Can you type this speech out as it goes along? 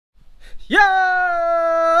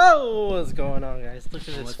Yo! What's going on, guys? Look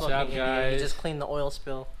at this What's fucking up, idiot. guys? He just cleaned the oil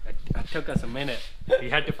spill. It took us a minute. We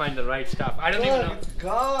had to find the right stuff. I don't even know. It's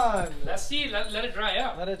gone. Let's see. Let it dry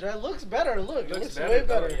out. Let it dry. Looks better. Look, it looks better, way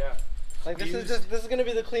better. though, yeah. Like this is gonna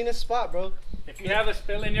be the cleanest spot, bro. If you have a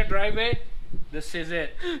spill in your driveway, this is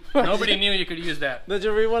it. Nobody knew you could use that. Did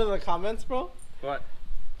you read one of the comments, bro? What?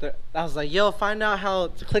 I was like, yo, find out how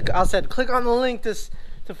to click. I said, click on the link to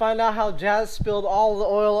find out how Jazz spilled all the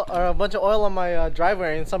oil or a bunch of oil on my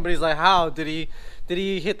driveway. And somebody's like, how did he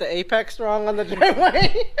hit the apex wrong on the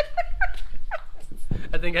driveway?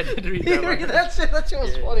 I think I did read You that one. read that shit? That shit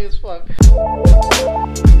was funny as fuck.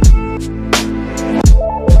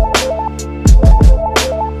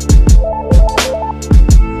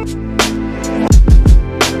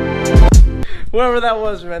 Whoever that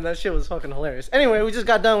was, man, that shit was fucking hilarious. Anyway, we just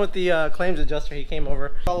got done with the claims adjuster. He came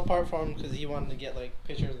over. All apart for him because he wanted to get like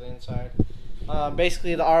pictures of the inside.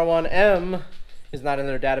 Basically, the R1M is not in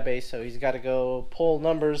their database, so he's got to go pull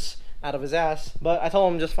numbers out of his ass. But I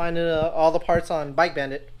told him just find all the parts on Bike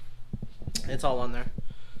Bandit. It's all on there.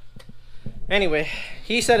 Anyway,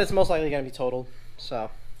 he said it's most likely gonna be totaled. So,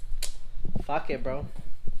 fuck it, bro.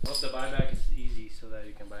 Hope the buyback is easy so that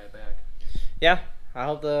you can buy it back. Yeah, I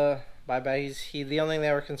hope the buyback. The only thing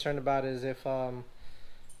they were concerned about is if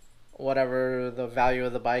whatever the value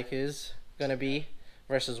of the bike is gonna be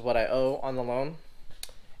versus what I owe on the loan.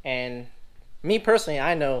 And me personally,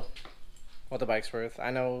 I know what the bike's worth.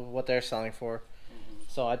 I know what they're selling for.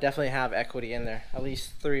 So I definitely have equity in there, at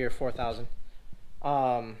least 3,000 or 4,000.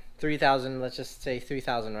 3,000. Let's just say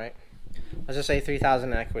 3,000, right? Let's just say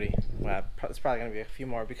 3,000 in equity. Well, it's probably gonna be a few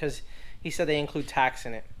more because he said they include tax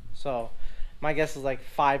in it. So my guess is like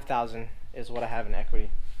 5,000 is what I have in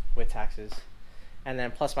equity with taxes, and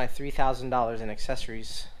then plus my $3,000 in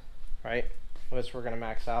accessories, right? Which we're gonna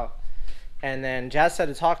max out. And then Jazz said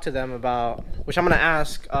to talk to them about, which I'm gonna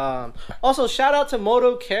ask. Also, shout out to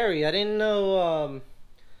Moto Carry. I didn't know.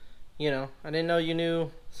 I didn't know you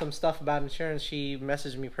knew some stuff about insurance. She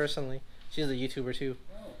messaged me personally. She's a YouTuber too.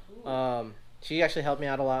 Oh, cool. She actually helped me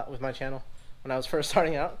out a lot with my channel when I was first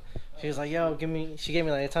starting out. She was like, yo, she gave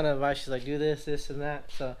me like a ton of advice. She's like, do this, this, and that.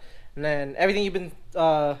 So, and then everything you've been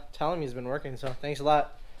telling me has been working. So thanks a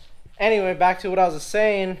lot. Anyway, back to what I was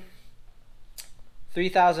saying.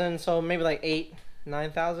 3,000, so maybe like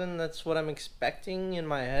 9,000. That's what I'm expecting in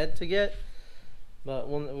my head to get. But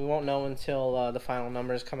we won't know until the final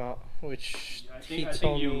numbers come out, which I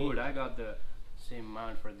think you would. I got the same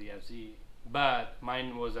amount for the FZ, but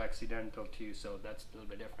mine was accidental too, so that's a little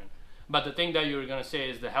bit different. But the thing that you were gonna say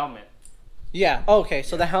is the helmet. Yeah. Okay.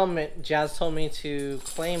 So the helmet, Jazz told me to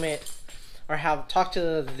claim it, or talk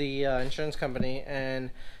to the insurance company,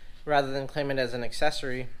 and rather than claim it as an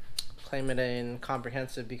accessory, claim it in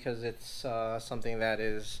comprehensive because it's something that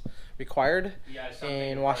is required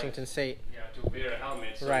in Washington State. Yeah, to wear a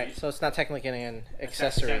helmet. So right. So it's not technically an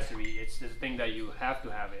accessory. It's the thing that you have to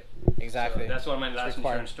have it. Exactly. So that's what my last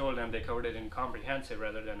insurance told them. They covered it in comprehensive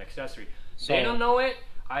rather than accessory. So, they don't know it.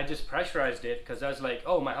 I just pressurized it because I was like,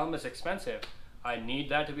 oh, my helmet's expensive. I need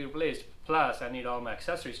that to be replaced. Plus, I need all my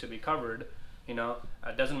accessories to be covered. You know,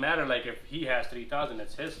 it doesn't matter like if he has 3,000,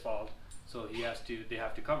 it's his fault. So they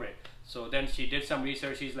have to cover it. So then she did some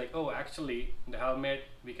research. She's like, oh, actually, the helmet,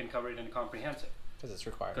 we can cover it in comprehensive. Because it's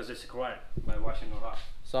required. Because it's required by Washington law.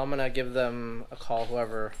 So I'm gonna give them a call.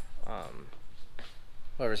 Whoever's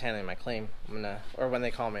handling my claim, or when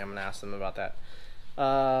they call me, I'm gonna ask them about that.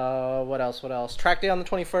 What else? Track day on the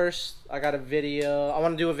 21st. I got a video. I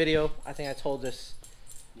want to do a video. I think I told this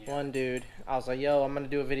one dude. I was like, yo, I'm gonna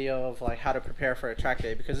do a video of like how to prepare for a track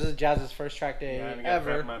day because this is Jazz's first track day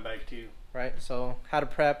ever. Prep my bike too. Right. So how to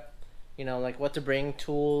prep. Like what to bring,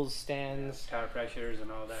 tools, stands, tire pressures,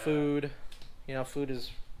 and all that. Food. Food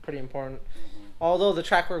is pretty important. Although the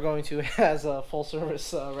track we're going to has a full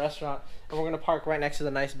service restaurant, and we're gonna park right next to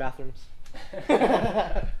the nice bathrooms.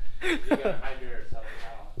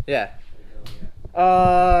 Yeah.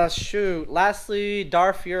 Shoot. Lastly,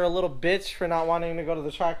 Darth, you're a little bitch for not wanting to go to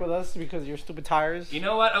the track with us because of your stupid tires. You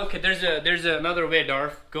know what? Okay, there's another way,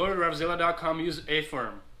 Darth. Go to Revzilla.com, use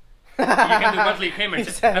A-Firm. You can do monthly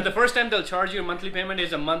payments. And the first time they'll charge you a monthly payment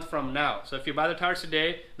is a month from now. So if you buy the tires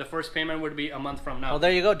today, the first payment would be a month from now. Well,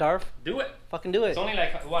 there you go, Darth. Do it. Fucking do it. It's only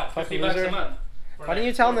like, what, 50 bucks a month? Why didn't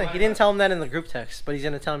you tell him that? He didn't tell him that in the group text, but he's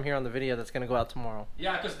going to tell him here on the video that's going to go out tomorrow.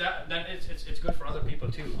 Yeah, because then it's good for other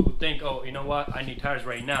people too who think, oh, you know what, I need tires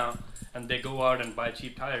right now. And they go out and buy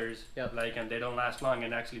cheap tires, and they don't last long,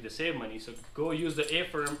 and actually they save money. So go use the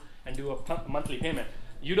A-Firm and do a monthly payment.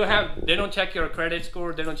 They don't check your credit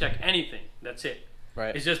score, they don't check anything. That's it.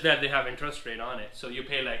 Right. It's just that they have interest rate on it. So you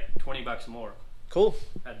pay like 20 bucks more. Cool.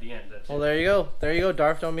 At the end. That's Well, it. there you go. There you go,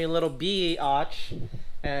 Darf. Don't be a little biatch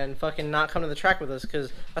and fucking not come to the track with us,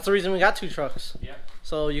 because that's the reason we got 2 trucks. Yeah.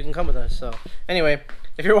 So you can come with us. So anyway,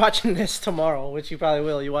 if you're watching this tomorrow, which you probably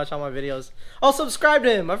will, you watch all my videos. Oh, subscribe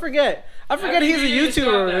to him. I forget he's a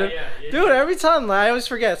YouTuber, man. Dude, every time I always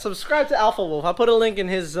forget. Subscribe to Alpha Wolf. I'll put a link in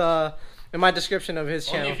his in my description of his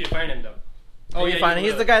channel. Only if you find him though. Oh, you find him.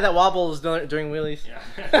 He's the guy that wobbles during wheelies.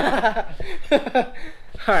 Yeah.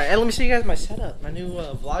 All right, and let me show you guys my setup, my new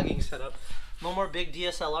vlogging setup. No more big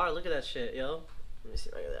DSLR. Look at that shit, yo. Let me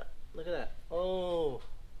see. Look at that. Look at that. Oh,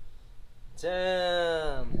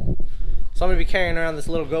 damn. So I'm gonna be carrying around this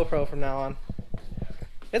little GoPro from now on.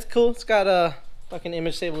 It's cool. It's got fucking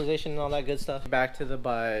image stabilization and all that good stuff. Back to the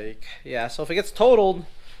bike. Yeah. So if it gets totaled,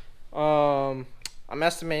 I'm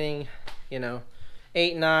estimating, you know,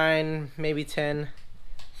 8, 9, maybe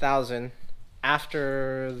 10,000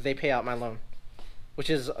 after they pay out my loan, which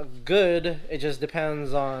is good. It just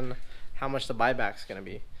depends on how much the buyback's gonna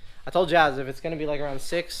be. I told Jazz if it's gonna be like around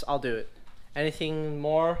 6, I'll do it. Anything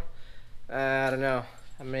more, I don't know.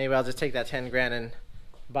 Maybe I'll just take that 10 grand and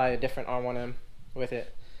buy a different R1M with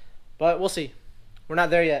it. But we'll see. We're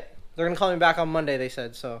not there yet. They're gonna call me back on Monday, they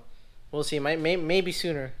said. So we'll see. Maybe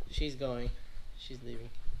sooner. She's going. She's leaving.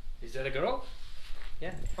 Is that a girl?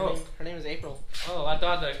 Yeah. Oh. Her name is April. Oh, I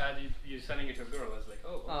thought that you sending it to a girl. I was like,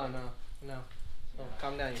 oh. Oh no. Oh,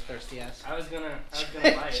 calm down, you thirsty ass. I was gonna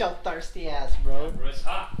buy it. Your thirsty ass, bro. Bro, it's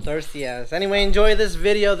hot. Thirsty ass. Anyway, enjoy this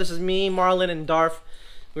video. This is me, Marlon, and Darf.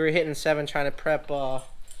 We were hitting 7 trying to prep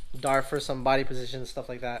Darf for some body position and stuff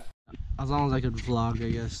like that. As long as I could vlog, I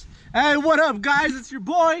guess. Hey, what up, guys? It's your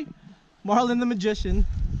boy, Marlon the Magician.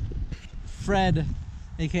 Fred,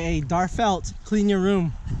 aka Darfelt. Clean your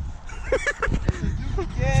room.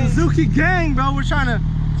 Suzuki gang, bro. We're trying to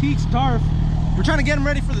teach Darf. We're trying to get him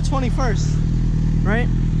ready for the 21st, right?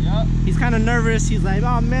 Yep. He's kind of nervous. He's like,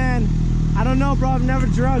 oh man, I don't know, bro. I've never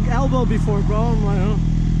drug elbow before, bro. I'm like, oh.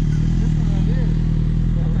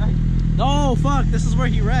 Oh fuck, this is where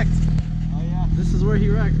he wrecked. Oh yeah. This is where he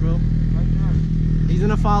wrecked, bro. Right there. He's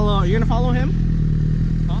gonna follow. You're gonna follow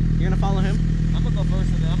him? Huh? You're gonna follow him? I'm gonna go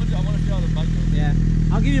first and then I want to see how the bike goes. Yeah.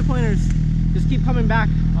 I'll give you pointers. Just keep coming back.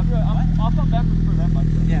 I'll come back for that bike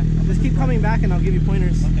though. Yeah. Just keep coming back and I'll give you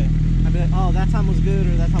pointers. Okay. I'll be like, oh, that time was good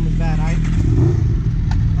or that time was bad, alright?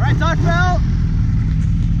 Alright, Darfelt.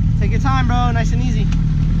 Take your time, bro. Nice and easy.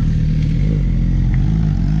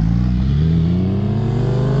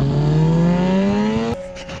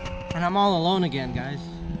 And I'm all alone again, guys.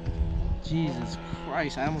 Jesus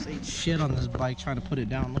Christ, I almost ate shit on this bike trying to put it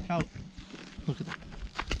down. Look at that.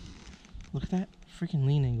 Look at that freaking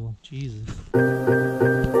lean angle. Jesus.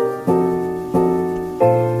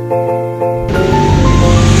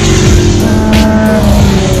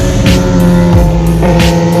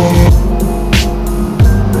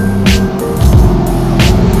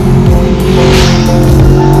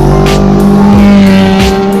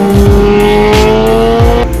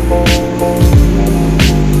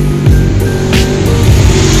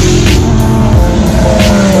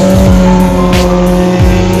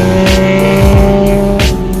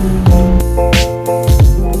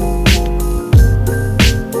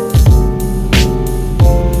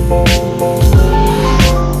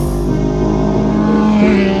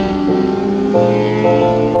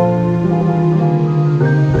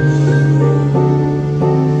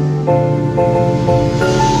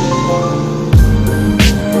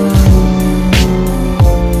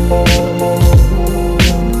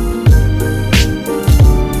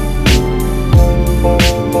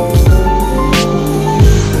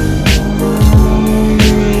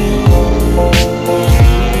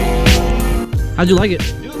 How'd you like it?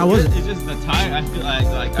 How was it? It's just the tire. I feel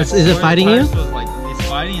like is it fighting you? Feels like it's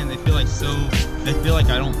fighting, and they feel like They feel like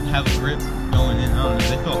I don't have a grip going in. I don't know.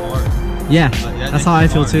 They feel hard. Yeah, that's how I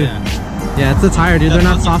feel too. Yeah, it's the tire, dude. They're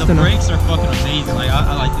not soft enough. The brakes are fucking amazing. Like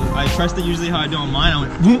I pressed it usually how I do on mine. I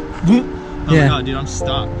went boom, boom. I'm like, oh, dude, I'm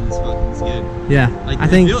stopped. It's good. Yeah, like I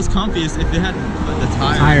think it feels comfy if it had the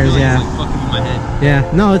tires. Yeah, it's like fucking in my head.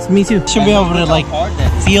 Yeah, no, it's me too. Should be able to like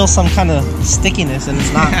feel some kind of stickiness, and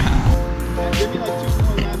it's not. Give me like 2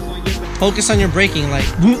 more laps so I get the Focus on your braking, like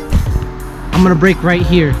I'm gonna brake right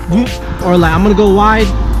here, or like I'm gonna go wide.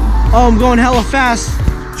 Oh, I'm going hella fast.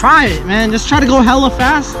 Try it, man. Just try to go hella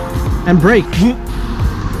fast and brake,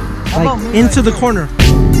 like into the corner.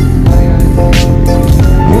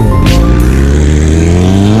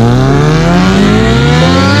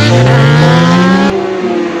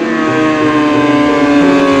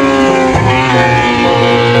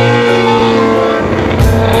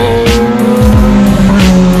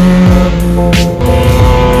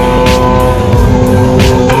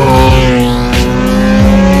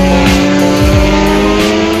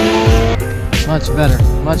 Much better.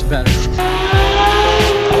 Much better.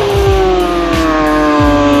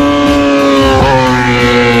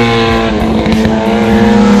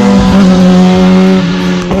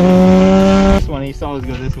 This one, he saw us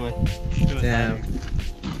go this way. Damn.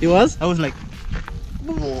 He was? I was like,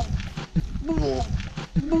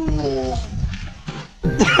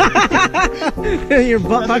 your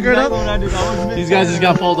butt puckered up? These guys just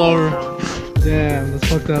got pulled over. Damn, that's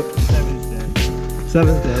fucked up. 7's dead.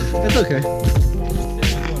 7's dead. It's okay.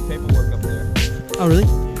 They're doing paperwork up there. Oh, really?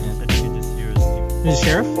 Yeah, I think it just hears. You're the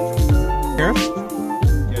sheriff? Sheriff?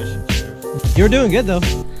 Yeah, sheriff. You were doing good though.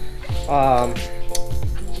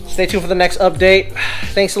 Stay tuned for the next update.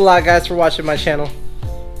 Thanks a lot, guys, for watching my channel.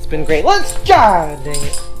 It's been great. Let's God dang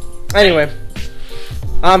it. Anyway,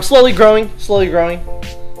 I'm slowly growing. Slowly growing.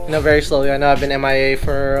 You know, very slowly. I know I've been MIA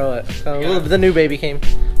for a little bit. The new baby came,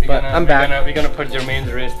 but I'm back. We're gonna put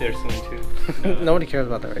Jermaine's race there soon too. Nobody cares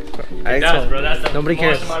about that race, bro. It does, bro. That's the Nobody most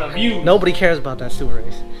cares. amount of views. Nobody cares about that stupid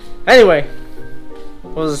race. Anyway,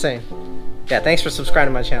 what was I saying? Yeah, thanks for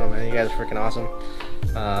subscribing to my channel, man. You guys are freaking awesome.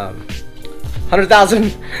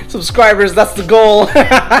 100,000 subscribers, that's the goal.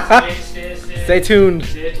 Stay tuned.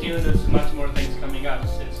 Stay tuned. There's much more things coming up.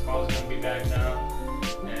 Since Paul's gonna be back now,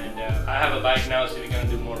 and I have a bike now, so we're gonna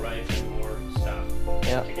do more rides and more stuff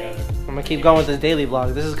together. I'm gonna keep going with this daily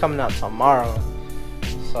vlog. This is coming out tomorrow,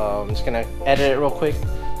 so I'm just gonna edit it real quick,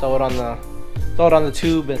 throw it on the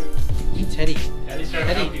tube, and Teddy,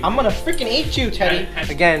 I'm gonna freaking eat you, Teddy.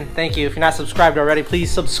 Again, thank you. If you're not subscribed already, please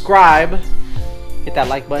subscribe. Hit that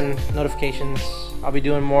like button, notifications. I'll be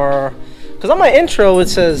doing more, because on my intro it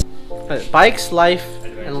says bikes, life,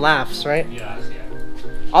 and laughs, right? Yeah.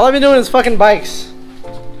 All I've been doing is fucking bikes.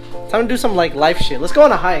 Time to do some like life shit. Let's go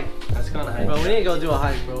on a hike. Let's go on a hike. Bro, we need to go do a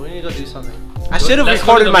hike, bro. We need to go do something. I should have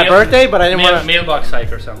recorded my birthday, but I didn't want to. Mailbox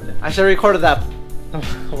hike or something. I should have recorded that.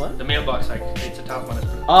 What? The mailbox hike. It's a top one.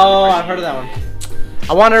 Oh, I've heard of that one.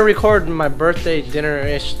 I wanted to record my birthday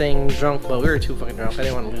dinner-ish thing drunk, but we were too fucking drunk. I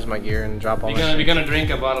didn't want to lose my gear and drop all my shit. We're gonna drink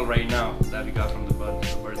a bottle right now that we got from the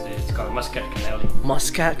birthday. It's called Muscat Canelli.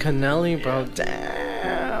 Muscat Canelli, bro.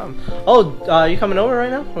 Damn. Oh, you coming over right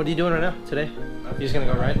now? What are you doing right now? Today? You just gonna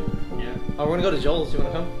go ride? Yeah. Oh, we're gonna go to Joel's. You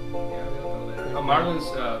wanna come? Yeah, we'll go there. Oh, Marlon's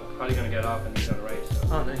probably gonna get off and he's gonna ride. So.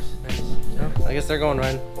 Oh, nice. Yeah, I guess they're going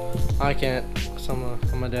riding. I can't, because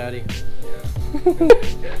I'm a daddy.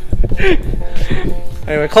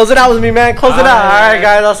 Anyway, close it out with me, man. Close it out. Alright,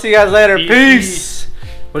 guys. I'll see you guys later. Peace.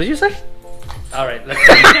 What did you say? Alright, let's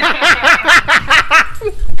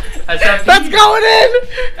That's going in.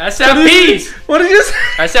 I said peace. What did you say?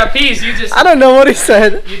 I said peace. You just. I don't know what he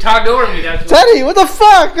said. You talked over me. That's Teddy, what the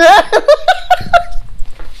fuck, man?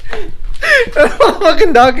 That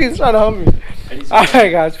fucking donkey's trying to hump me.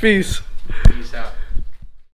 Alright, guys. Peace. Peace out.